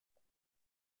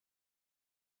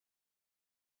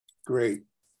Great.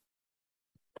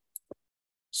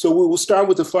 So we will start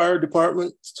with the fire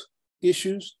department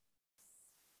issues.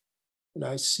 And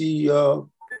I see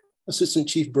Assistant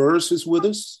Chief Burris is with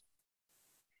us.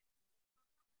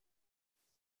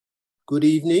 Good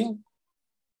evening.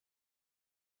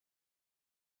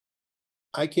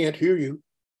 I can't hear you.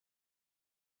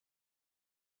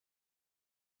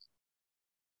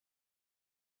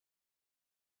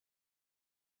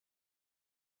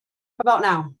 How about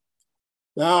now?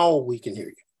 Now we can hear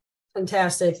you.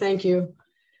 Fantastic, thank you.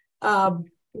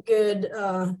 Good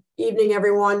evening,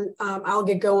 everyone. I'll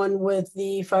get going with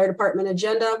the fire department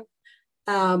agenda.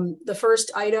 The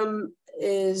first item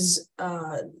is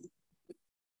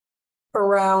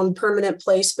around permanent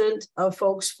placement of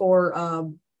folks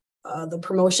for the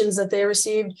promotions that they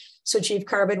received. So Chief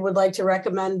Carbid would like to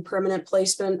recommend permanent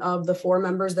placement of the 4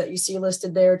 members that you see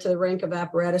listed there to the rank of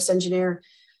apparatus engineer.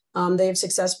 They've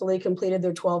successfully completed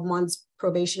their 12 months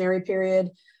probationary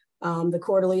period. The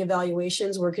quarterly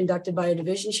evaluations were conducted by a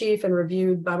division chief and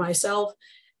reviewed by myself,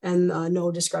 and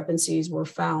no discrepancies were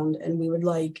found. And we would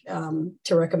like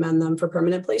to recommend them for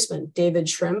permanent placement. David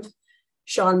Shrimp,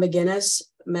 Sean McGinnis,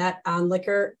 Matt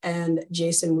Onlicker, and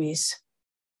Jason Weiss.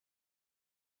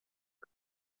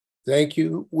 Thank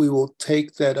you. We will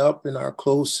take that up in our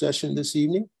closed session this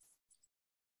evening.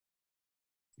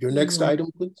 Your next item,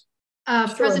 please.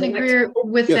 President Greer,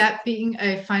 with that being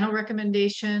a final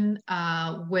recommendation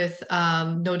with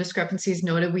no discrepancies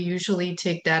noted, we usually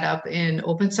take that up in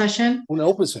open session. In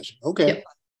open session, okay. Yep.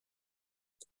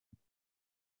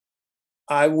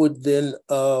 I would then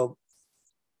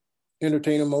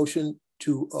entertain a motion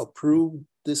to approve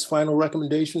this final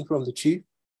recommendation from the chief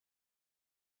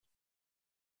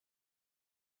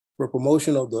for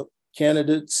promotion of the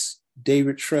candidates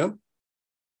David Shrimp,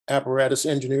 apparatus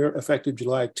engineer, effective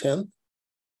July 10th.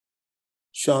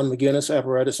 Sean McGinnis,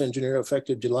 apparatus engineer,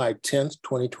 effective July 10th,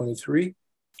 2023.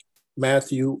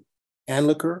 Matthew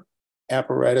Anlicker,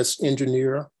 apparatus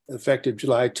engineer, effective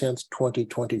July 10th,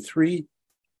 2023.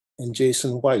 And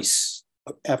Jason Weiss,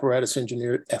 apparatus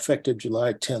engineer, effective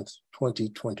July 10th,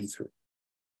 2023.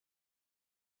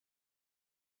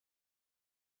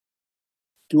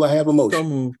 Do I have a motion? So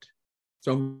moved.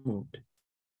 So moved.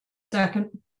 Second.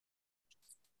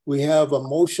 We have a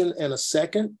motion and a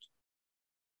second.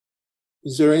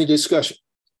 Is there any discussion?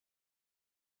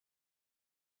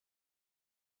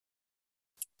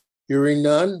 Hearing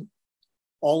none,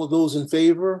 all of those in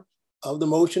favor of the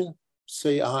motion,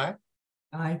 say aye.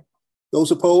 Aye. Those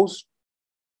opposed?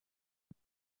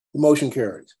 The motion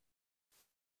carries.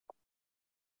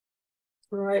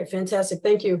 All right, fantastic,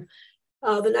 thank you.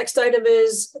 The next item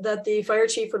is that the fire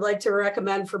chief would like to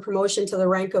recommend for promotion to the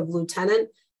rank of lieutenant.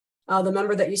 The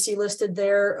member that you see listed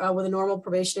there with a normal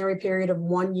probationary period of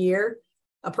 1 year.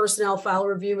 A personnel file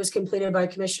review was completed by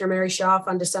Commissioner Mary Schaaf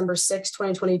on December 6,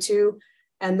 2022.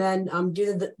 And then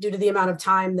due to the amount of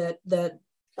time that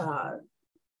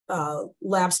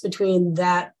lapsed between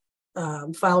that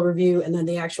file review and then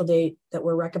the actual date that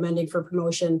we're recommending for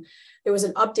promotion, there was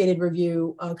an updated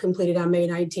review completed on May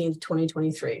 19th,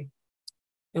 2023.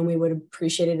 And we would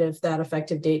appreciate it if that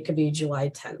effective date could be July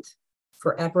 10th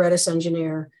for apparatus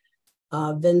engineer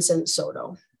Vincent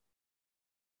Soto.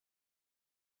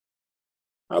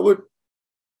 I would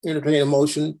entertain a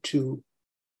motion to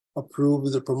approve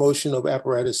the promotion of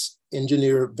apparatus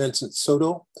engineer Vincent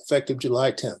Soto, effective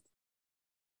July 10th.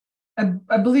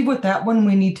 I believe with that one,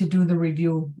 we need to do the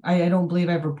review. I don't believe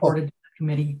I've reported to the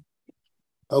committee.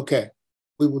 Okay,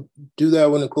 we will do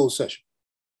that one in closed session.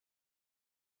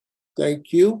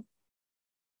 Thank you.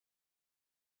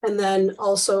 And then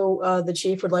also the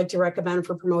chief would like to recommend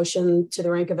for promotion to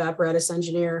the rank of apparatus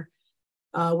engineer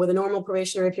with a normal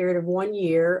probationary period of 1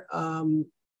 year.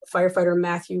 Firefighter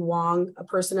Matthew Wong, a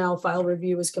personnel file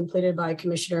review was completed by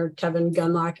Commissioner Kevin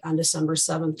Gunlock on December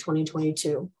 7th,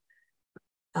 2022.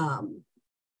 And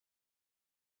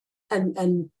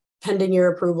pending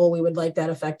your approval, we would like that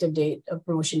effective date of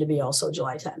promotion to be also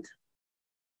July 10th.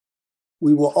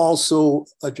 We will also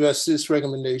address this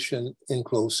recommendation in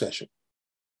closed session.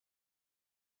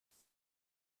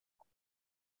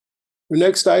 The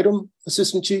next item,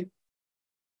 Assistant Chief.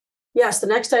 Yes, the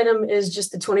next item is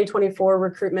just the 2024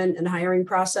 recruitment and hiring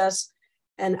process.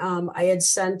 And I had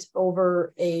sent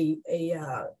over a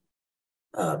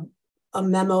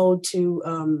memo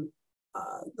to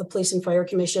the Police and Fire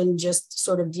Commission, just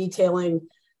sort of detailing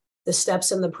the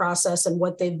steps in the process and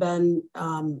what they've been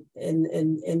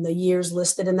in the years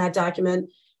listed in that document.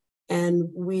 And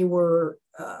we were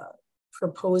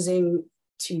proposing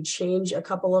to change a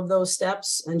couple of those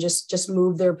steps and just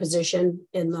move their position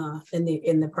in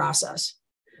the process.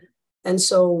 And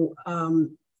so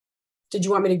did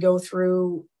you want me to go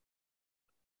through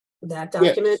that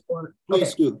document? Yes, or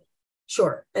please do.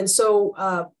 Sure. And so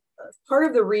part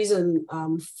of the reason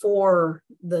for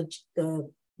the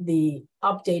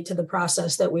update to the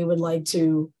process that we would like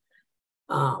to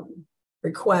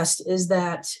request is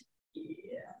that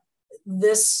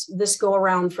this go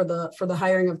around for the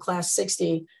hiring of class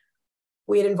 60,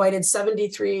 we had invited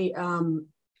 73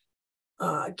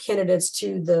 candidates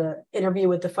to the interview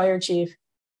with the fire chief.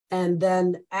 And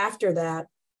then after that,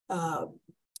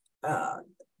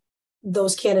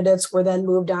 those candidates were then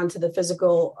moved on to the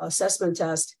physical assessment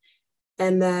test.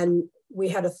 And then we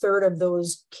had a third of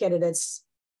those candidates,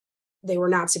 they were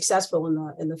not successful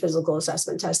in the physical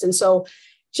assessment test. And so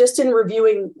just in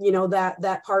reviewing,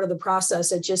 that part of the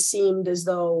process, it just seemed as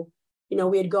though,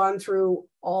 we had gone through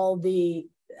all the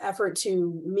effort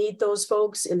to meet those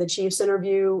folks in the chief's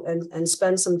interview and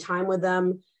spend some time with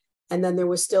them. And then there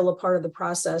was still a part of the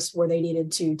process where they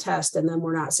needed to test and then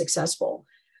were not successful.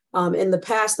 In the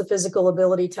past, the physical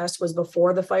ability test was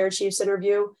before the fire chief's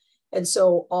interview. And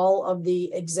so all of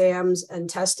the exams and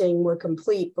testing were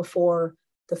complete before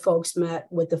the folks met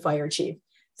with the fire chief.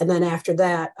 And then after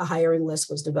that, a hiring list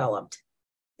was developed.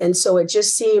 And so it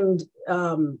just seemed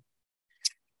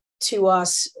to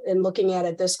us in looking at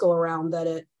it this go around that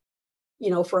it,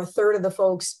 for a third of the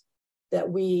folks that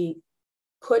we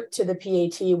put to the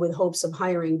PAT with hopes of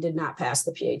hiring did not pass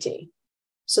the PAT.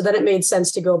 So then it made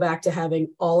sense to go back to having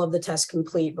all of the tests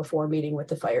complete before meeting with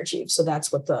the fire chief. So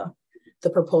that's what the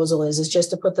proposal is just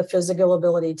to put the physical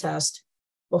ability test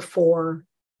before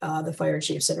the fire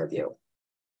chief's interview.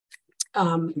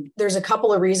 There's a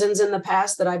couple of reasons in the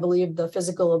past that I believe the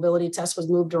physical ability test was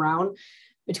moved around.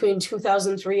 Between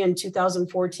 2003 and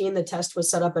 2014, the test was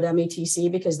set up at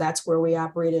METC because that's where we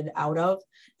operated out of.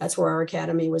 That's where our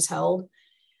academy was held.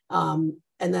 And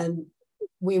then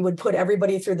we would put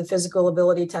everybody through the physical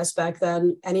ability test back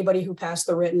then. Anybody who passed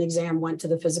the written exam went to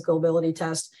the physical ability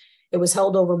test. It was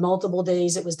held over multiple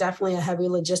days. It was definitely a heavy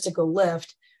logistical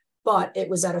lift, but it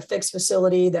was at a fixed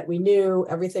facility that we knew.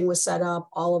 Everything was set up.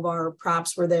 All of our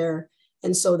props were there.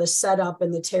 And so the setup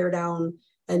and the tear down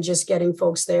and just getting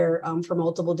folks there for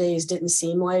multiple days didn't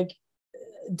seem like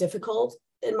difficult,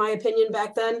 in my opinion,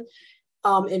 back then.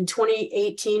 In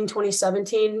 2018,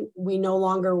 2017, we no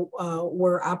longer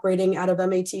were operating out of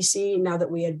MATC now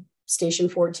that we had Station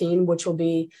 14, which will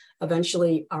be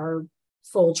eventually our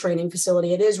full training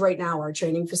facility. It is right now our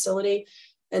training facility.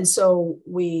 And so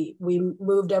we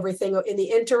moved everything. In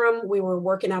the interim, we were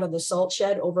working out of the salt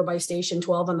shed over by Station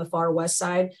 12 on the far west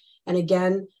side. And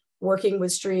again, working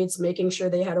with streets, making sure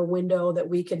they had a window that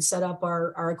we could set up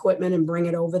our equipment and bring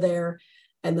it over there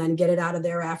and then get it out of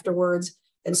there afterwards.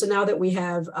 And so now that we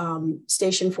have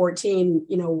Station 14,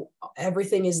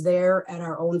 everything is there at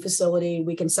our own facility.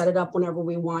 We can set it up whenever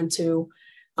we want to.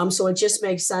 So it just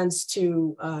makes sense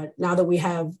to, now that we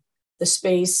have the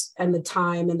space and the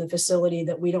time and the facility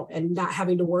that we don't, and not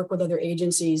having to work with other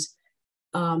agencies,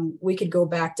 we could go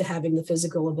back to having the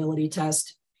physical ability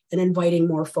test and inviting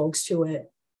more folks to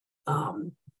it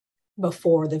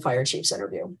before the fire chief's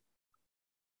interview.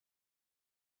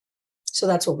 So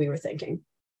that's what we were thinking.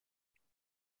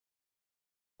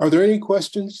 Are there any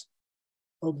questions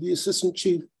of the assistant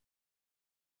chief?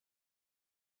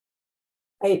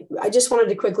 I just wanted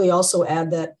to quickly also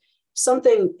add that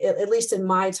something, at least in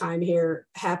my time here,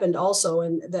 happened also,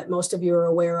 and that most of you are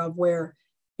aware of, where,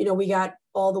 we got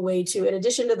all the way to, in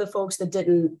addition to the folks that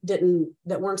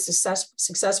that weren't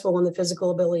successful in the physical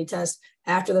ability test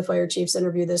after the fire chief's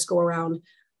interview this go around,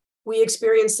 we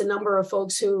experienced a number of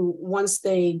folks who, once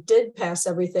they did pass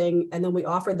everything, and then we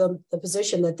offered them the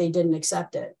position, that they didn't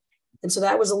accept it. And so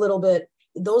that was a little bit,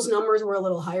 those numbers were a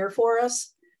little higher for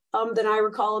us than I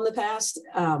recall in the past.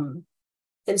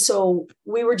 And so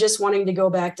we were just wanting to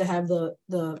go back to have the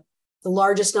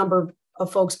largest number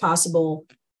of folks possible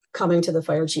coming to the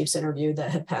fire chief's interview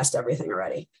that had passed everything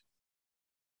already.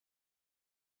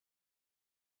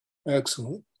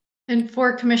 Excellent. And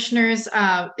for commissioners,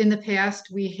 in the past,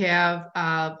 we have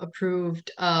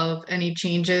approved of any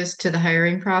changes to the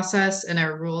hiring process, and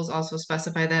our rules also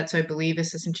specify that. So I believe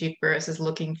Assistant Chief Burris is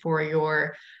looking for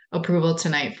your approval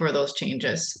tonight for those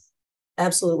changes.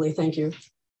 Absolutely. Thank you.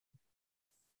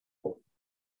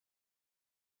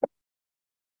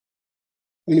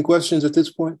 Any questions at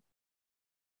this point?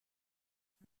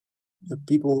 Have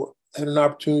people had an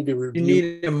opportunity to review? You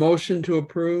need a motion to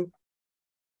approve?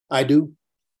 I do.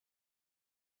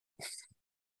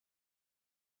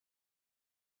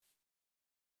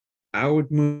 I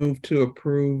would move to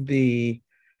approve the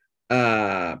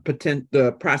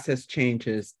process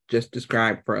changes just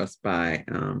described for us by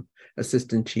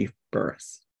Assistant Chief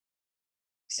Burris.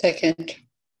 Second.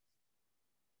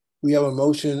 We have a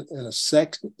motion and a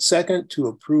second to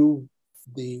approve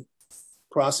the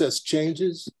process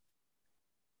changes.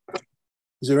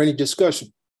 Is there any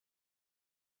discussion?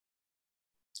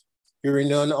 Hearing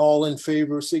none, all in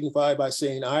favor signify by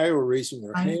saying aye or raising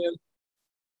their hand.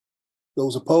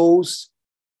 Those opposed,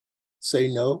 say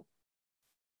no.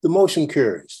 The motion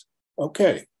carries.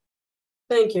 Okay.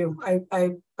 Thank you.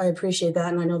 I appreciate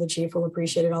that. And I know the chief will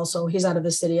appreciate it also. He's out of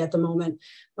the city at the moment,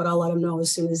 but I'll let him know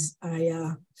as soon as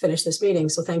I finish this meeting.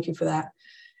 So thank you for that.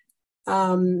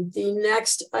 The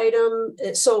next item,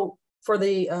 so for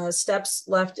the steps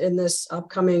left in this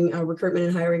upcoming recruitment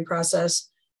and hiring process,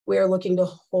 we are looking to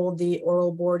hold the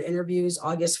oral board interviews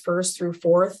August 1st through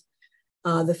 4th,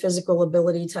 the physical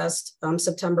ability test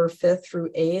September 5th through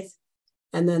 8th,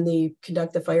 and then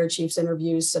conduct the fire chief's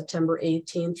interviews September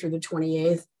 18th through the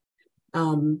 28th.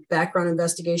 Background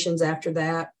investigations after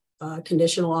that,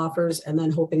 conditional offers, and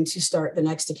then hoping to start the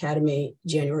next academy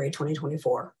January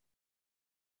 2024.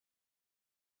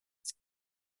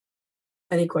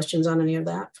 Any questions on any of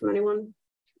that from anyone?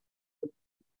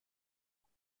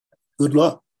 Good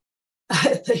luck.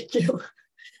 Thank you.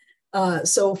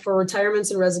 So for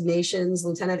retirements and resignations,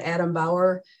 Lieutenant Adam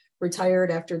Bauer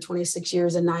retired after 26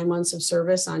 years and 9 months of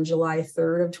service on July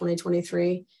 3rd of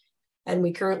 2023. And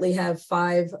we currently have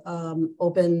 5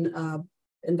 open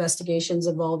investigations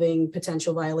involving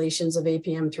potential violations of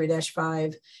APM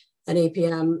 3-5 and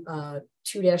APM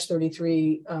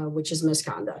 2-33, which is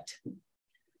misconduct.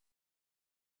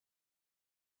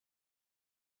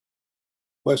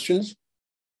 Questions?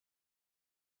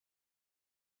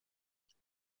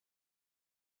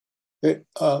 Hey,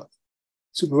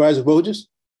 Supervisor Voges,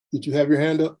 did you have your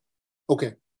hand up?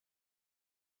 Okay.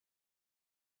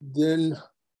 Then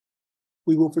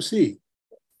we will proceed.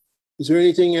 Is there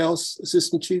anything else,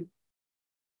 Assistant Chief?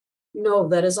 No,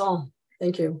 that is all.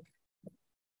 Thank you.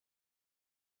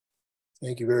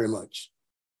 Thank you very much.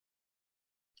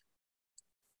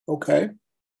 Okay.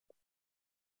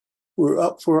 We're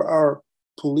up for our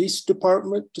police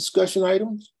department discussion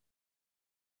items.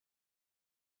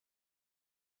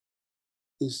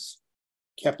 Is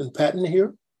Captain Patton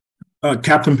here?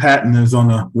 Captain Patton is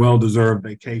on a well-deserved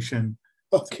vacation.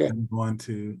 Okay. I'm going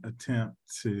to attempt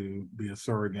to be a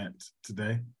surrogate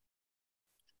today.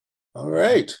 All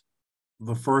right.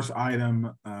 The first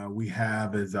item we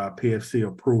have is PFC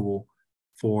approval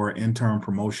for interim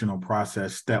promotional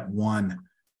process. Step 1.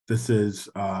 This is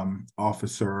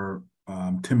Officer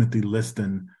Timothy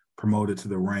Liston promoted to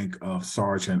the rank of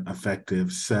sergeant effective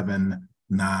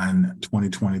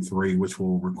 7/9/2023, which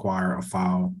will require a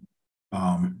file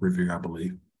review, I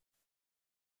believe.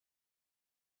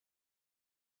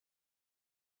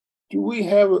 Do we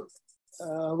have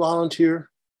a volunteer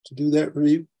to do that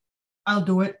review? I'll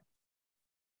do it.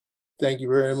 Thank you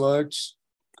very much,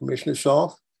 Commissioner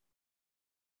Shaw.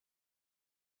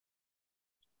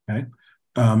 Okay.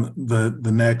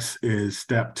 The next is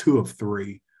step 2 of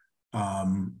 3,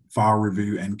 file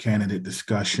review and candidate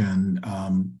discussion.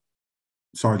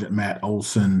 Sergeant Matt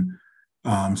Olson,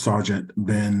 Sergeant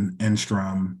Ben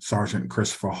Enstrom, Sergeant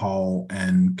Christopher Hall,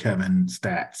 and Kevin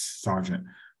Statz, Sergeant.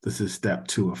 This is step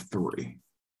 2 of 3.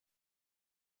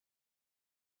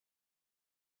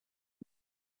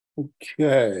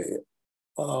 Okay.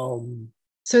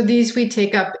 So these we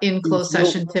take up in closed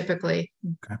session typically.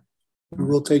 Okay. We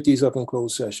will take these up in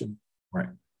closed session. Right.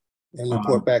 And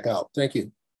report back out. Thank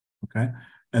you. Okay.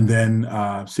 And then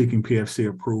seeking PFC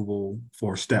approval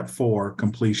for step 4,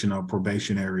 completion of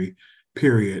probationary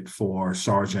period for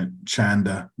Sergeant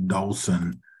Chanda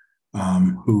Dolson,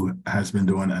 who has been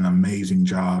doing an amazing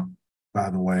job, by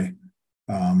the way.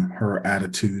 Her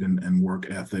attitude and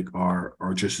work ethic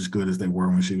are just as good as they were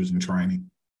when she was in training.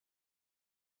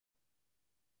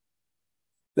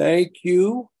 Thank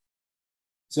you.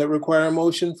 Does that require a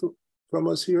motion from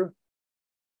us here?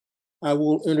 I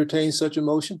will entertain such a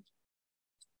motion.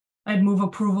 I'd move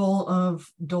approval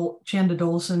of Chanda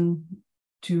Dolson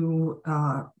to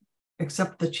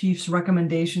accept the chief's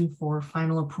recommendation for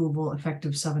final approval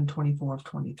effective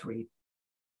 7/24/23.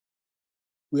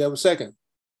 We have a second.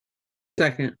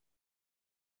 Second.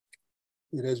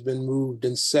 It has been moved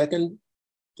and seconded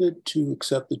to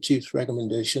accept the chief's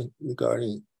recommendation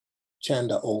regarding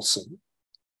Chanda Olson.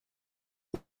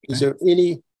 Is there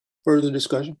any further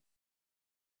discussion?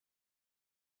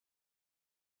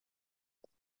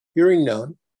 Hearing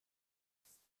none.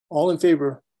 All in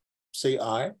favor, say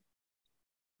aye.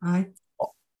 Aye.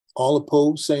 All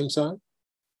opposed, same sign.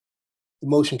 The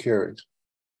motion carries.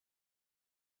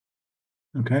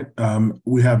 Okay.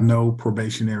 We have no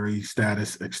probationary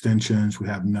status extensions. We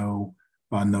have no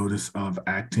notice of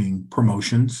acting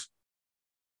promotions.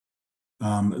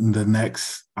 The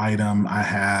next item I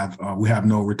have, we have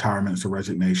no retirements or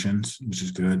resignations, which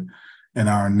is good. And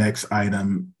our next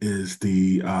item is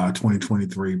the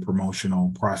 2023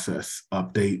 promotional process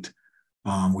update,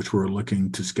 which we're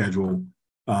looking to schedule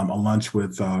a lunch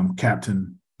with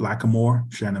Captain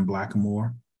Blackamore, Shannon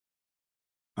Blackamore.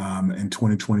 In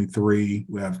 2023,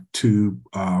 we have two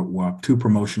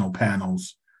promotional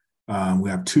panels. We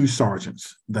have 2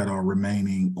 sergeants that are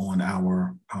remaining on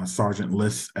our sergeant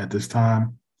list at this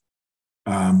time.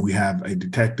 We have a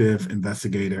detective,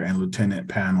 investigator, and lieutenant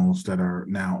panels that are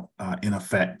now in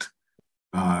effect,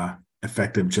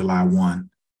 effective July 1.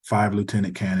 5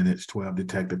 lieutenant candidates, 12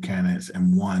 detective candidates,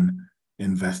 and 1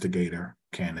 investigator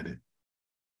candidate.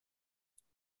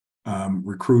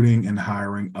 Recruiting and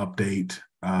hiring update,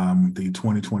 the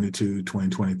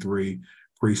 2022-2023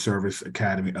 pre-service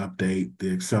academy update.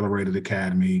 The accelerated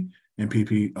academy and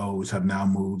PPOs have now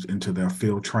moved into their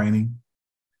field training.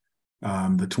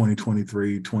 The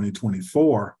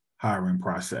 2023-2024 hiring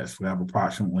process, we have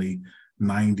approximately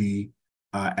 90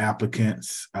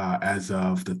 applicants as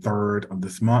of the 3rd of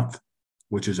this month,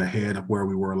 which is ahead of where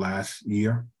we were last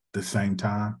year, the same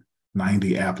time,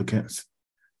 90 applicants.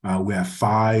 We have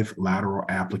 5 lateral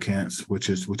applicants, which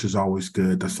is always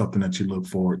good. That's something that you look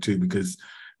forward to because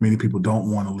many people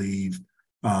don't want to leave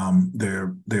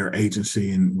their agency,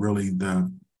 and really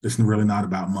it's really not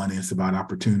about money. It's about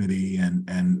opportunity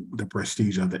and the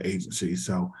prestige of the agency.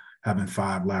 So having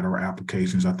 5 lateral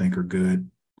applications, I think, are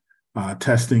good.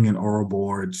 Testing and oral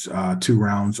boards, 2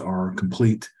 rounds are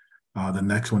complete. The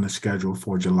next one is scheduled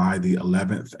for July the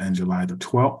 11th and July the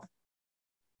 12th.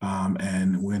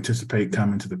 And we anticipate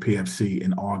coming to the PFC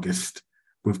in August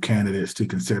with candidates to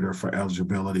consider for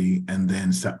eligibility, and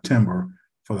then September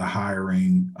for the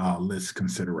hiring list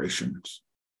considerations.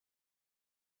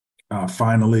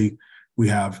 Finally, we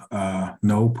have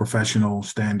no professional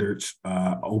standards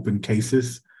open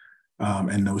cases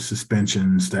and no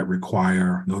suspensions that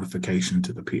require notification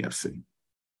to the PFC.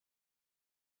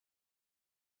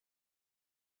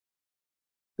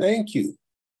 Thank you.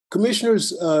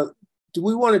 Commissioners, do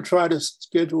we want to try to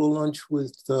schedule a lunch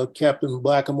with Captain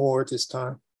Blackamore at this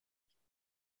time?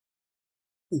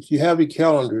 If you have your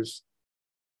calendars,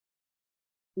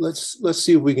 let's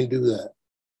see if we can do that.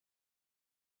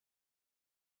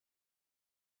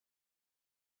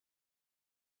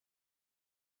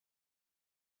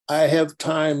 I have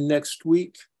time next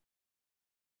week.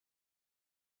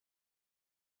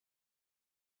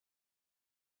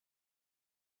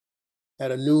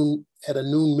 At a noon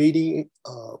meeting.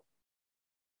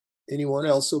 Anyone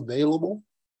else available?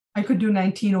 I could do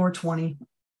 19 or 20.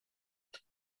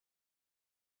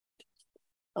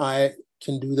 I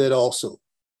can do that also.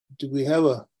 Do we have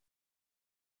a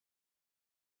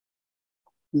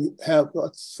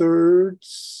third?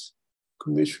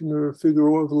 Commissioner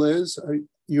Figueroa Velez, are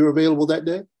you available that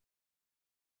day?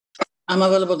 I'm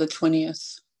available the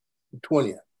 20th. The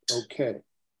 20th, okay.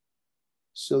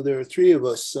 So there are 3 of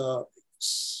us.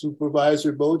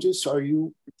 Supervisor Bogus, are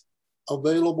you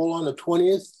available on the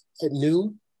 20th at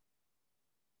noon?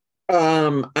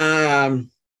 I'm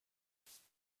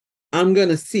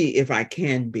gonna see if I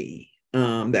can be.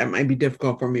 That might be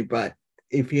difficult for me, but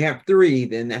if you have 3,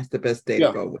 then that's the best day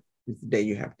to go with. It's the day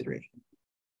you have 3.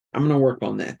 I'm gonna work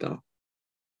on that though.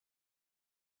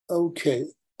 Okay,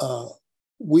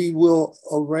 we will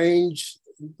arrange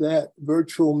that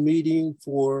virtual meeting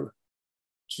for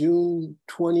June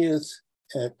 20th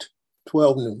at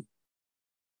 12 noon.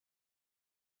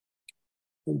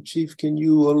 And Chief, can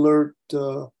you alert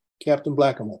Captain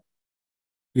Blackamore?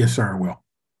 Yes, sir, I will.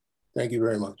 Thank you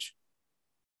very much.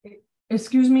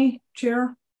 Excuse me,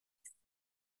 Chair.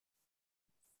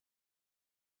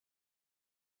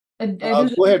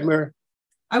 Go ahead, Mary.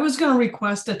 I was going to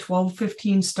request a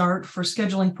 12:15 start. For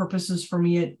scheduling purposes for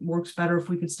me. It works better if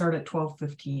we could start at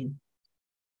 12:15.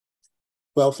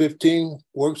 12:15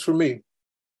 works for me.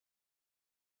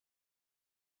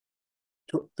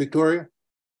 Victoria?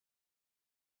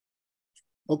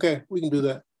 Okay, we can do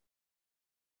that.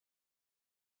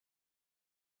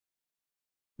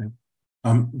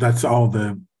 That's all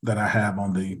that I have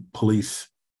on the police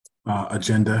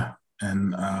agenda,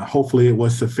 and hopefully it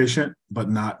was sufficient, but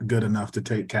not good enough to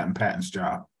take Captain Patton's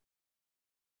job.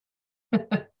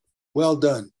 Well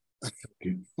done. Thank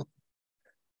you.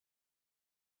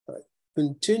 Right.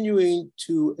 Continuing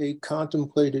to a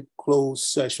contemplated closed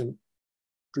session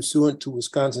pursuant to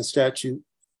Wisconsin Statute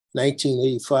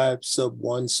 1985 sub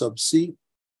 1 sub C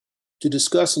to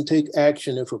discuss and take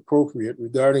action if appropriate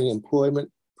regarding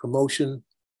employment, promotion,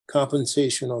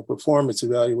 compensation, or performance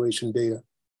evaluation data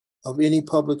of any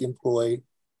public employee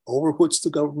over which the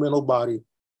governmental body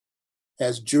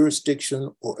has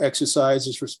jurisdiction or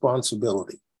exercises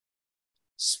responsibility.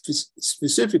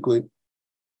 Specifically,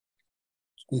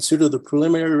 consider the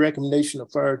preliminary recommendation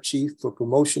of fire chief for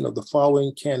promotion of the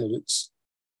following candidates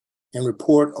and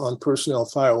report on personnel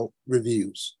file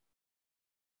reviews.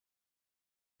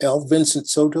 L. Vincent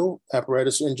Soto,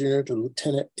 apparatus engineer to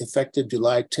lieutenant, effective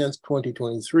July 10th,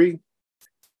 2023.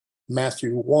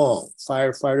 Matthew Wong,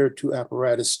 firefighter to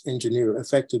apparatus engineer,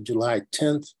 effective July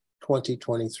 10th,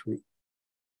 2023.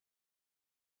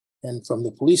 And from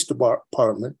the police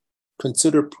department,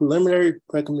 consider preliminary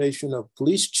recommendation of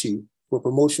police chief for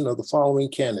promotion of the following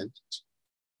candidates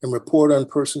and report on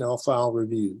personnel file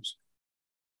reviews.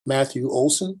 Matthew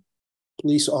Olson,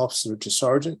 police officer to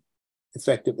sergeant,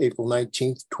 effective April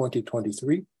 19th,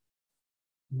 2023.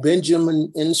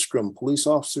 Benjamin Instrom, police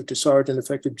officer to sergeant,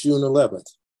 effective June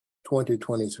 11th,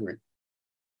 2023.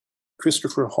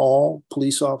 Christopher Hall,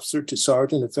 police officer to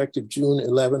sergeant, effective June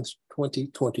 11th,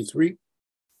 2023.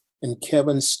 And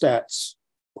Kevin Statz,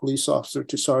 police officer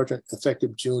to sergeant,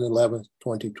 effective June 11th,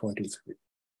 2023.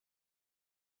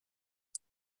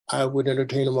 I would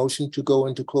entertain a motion to go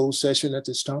into closed session at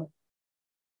this time.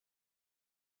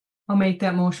 I'll make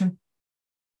that motion.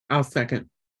 I'll second.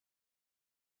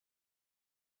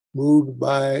 Moved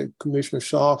by Commissioner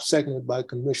Shaw, seconded by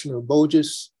Commissioner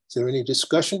Bogus. Is there any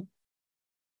discussion?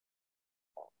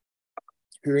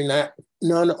 Hearing that,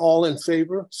 none, all in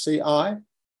favor, say aye.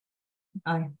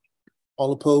 Aye.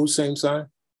 All opposed, same sign.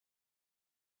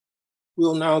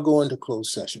 We'll now go into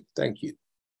closed session. Thank you.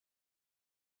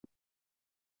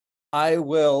 I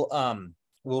will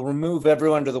we'll remove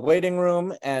everyone to the waiting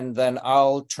room, and then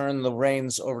I'll turn the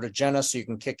reins over to Jenna so you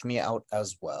can kick me out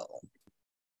as well.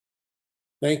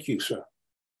 Thank you, sir.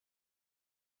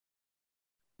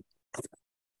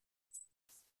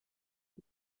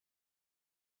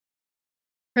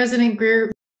 President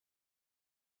Greer.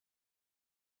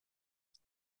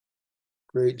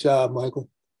 Great job, Michael.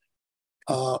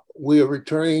 We are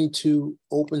returning to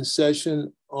open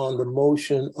session on the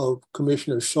motion of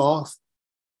Commissioner Shaw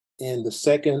and the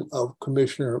second of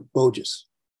Commissioner Bogus.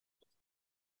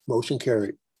 Motion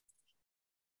carried.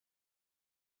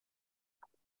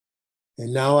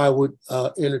 And now I would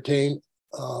entertain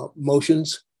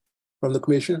motions from the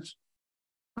commissioners.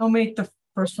 I'll make the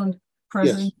first one,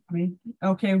 President. Yes.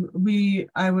 Okay,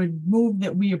 I would move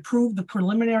that we approve the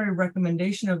preliminary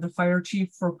recommendation of the fire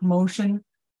chief for promotion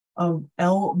of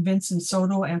L. Vincent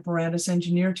Soto, apparatus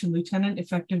engineer to lieutenant,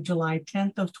 effective July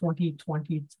 10th of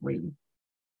 2023.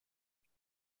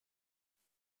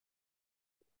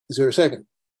 Is there a second?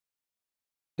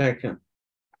 Second.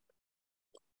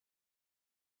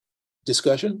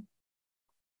 Discussion?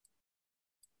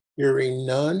 Hearing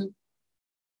none.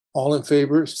 All in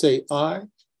favor, say aye.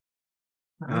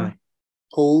 Aye.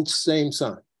 Hold same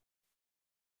sign.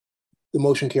 The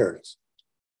motion carries.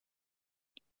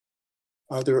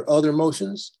 Are there other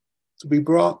motions to be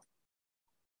brought?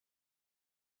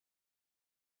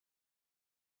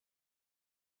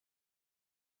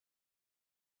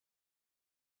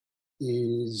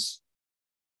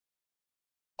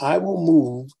 I will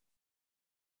move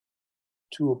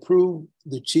to approve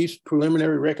the chief's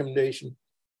preliminary recommendation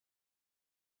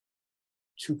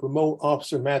to promote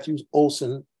Officer Matthew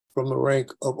Olson from the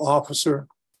rank of officer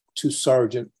to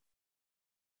sergeant,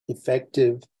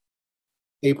 effective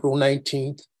April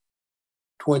 19th,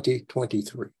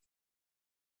 2023.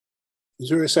 Is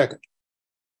there a second?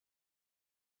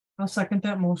 I'll second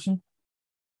that motion.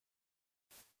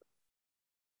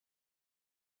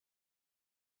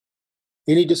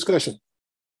 Any discussion?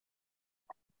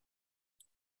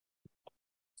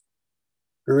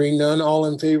 Hearing none, all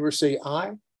in favor say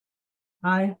aye.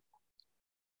 Aye.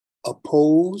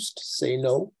 Opposed, say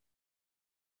no.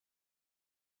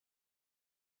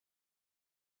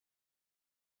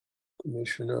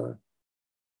 Commissioner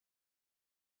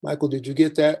Michael, did you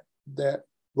get that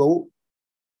vote?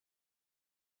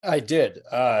 I did.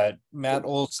 Matt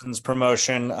Olson's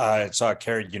promotion, saw it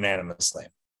carried unanimously.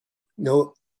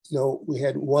 No, we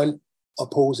had one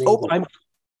opposing vote.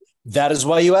 That is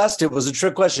why you asked. It was a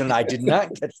trick question. I did not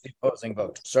catch the opposing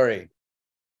vote. Sorry.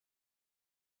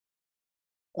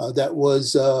 That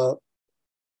was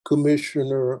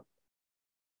Commissioner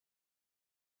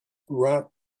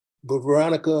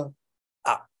Veronica.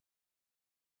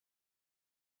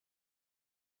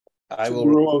 I will.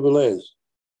 Velez.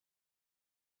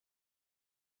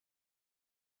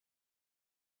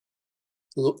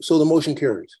 So the motion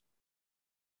carries.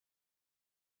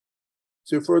 Is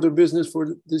there further business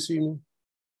for this evening?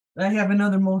 I have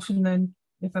another motion then,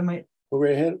 if I might. Go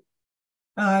right ahead.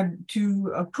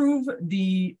 To approve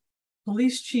the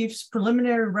police chief's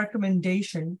preliminary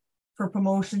recommendation for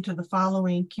promotion to the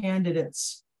following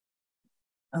candidates.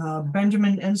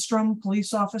 Benjamin Enstrom,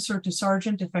 police officer to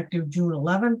sergeant, effective June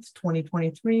 11th,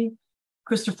 2023.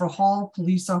 Christopher Hall,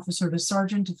 police officer to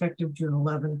sergeant, effective June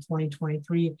 11th,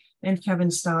 2023. And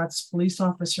Kevin Stotts, police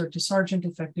officer to sergeant,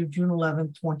 effective June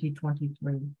 11th,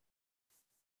 2023.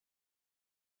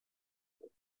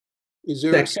 Is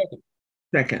there a second?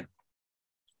 Second.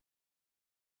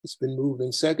 It's been moved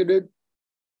and seconded.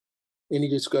 Any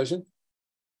discussion?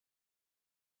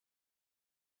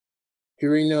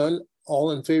 Hearing none,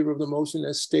 all in favor of the motion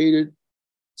as stated,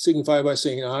 signify by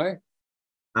saying aye.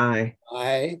 Aye.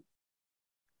 Aye.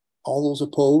 All those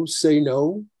opposed say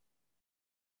no.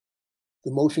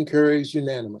 The motion carries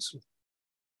unanimously.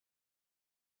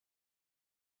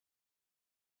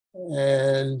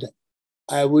 And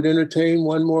I would entertain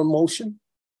one more motion.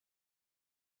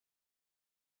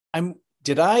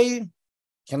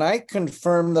 Can I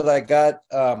confirm that I got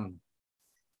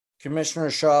Commissioner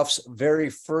Schaaf's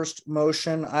very first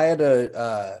motion? I had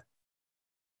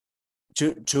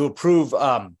to approve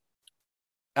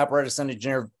Apparatus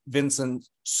Engineer Vincent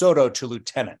Soto to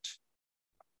lieutenant.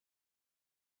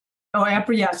 Oh,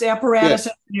 yes, apparatus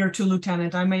engineer to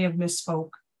lieutenant. I may have misspoke.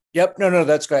 Yep, no,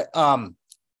 that's great.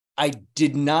 I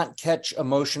did not catch a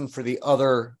motion for the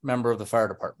other member of the fire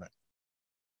department.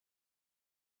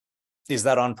 Is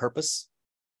that on purpose?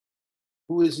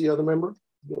 Who is the other member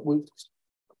that we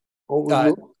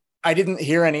I didn't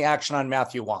hear any action on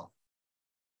Matthew Wong.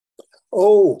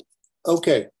 Oh,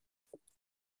 okay.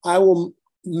 I will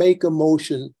make a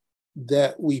motion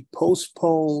that we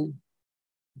postpone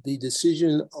the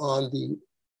decision on the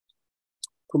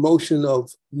promotion of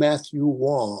Matthew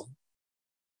Wong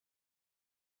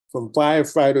from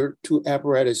firefighter to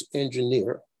apparatus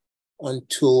engineer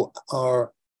until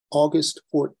our August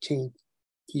 14th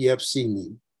PFC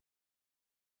meeting.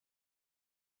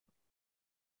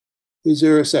 Is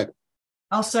there a second?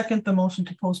 I'll second the motion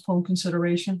to postpone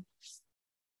consideration.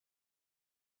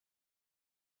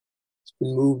 It's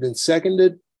been moved and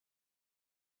seconded.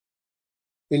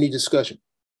 Any discussion?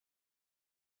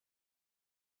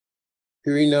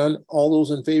 Hearing none, all those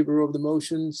in favor of the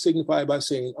motion signify by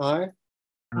saying aye.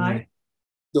 Aye.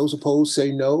 Those opposed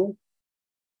say no.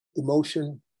 The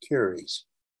motion carries.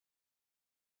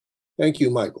 Thank you,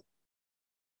 Michael.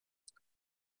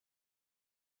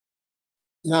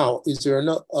 Now, is there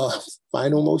a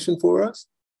final motion for us?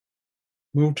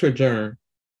 Move to adjourn.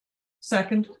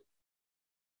 Second.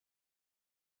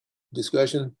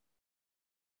 Discussion?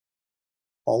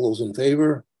 All those in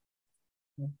favor?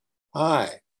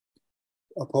 Aye.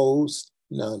 Opposed?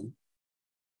 None.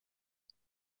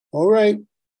 All right.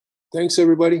 Thanks,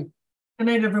 everybody. Good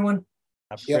night, everyone.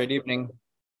 Have a great evening.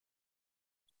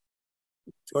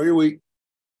 Enjoy your week.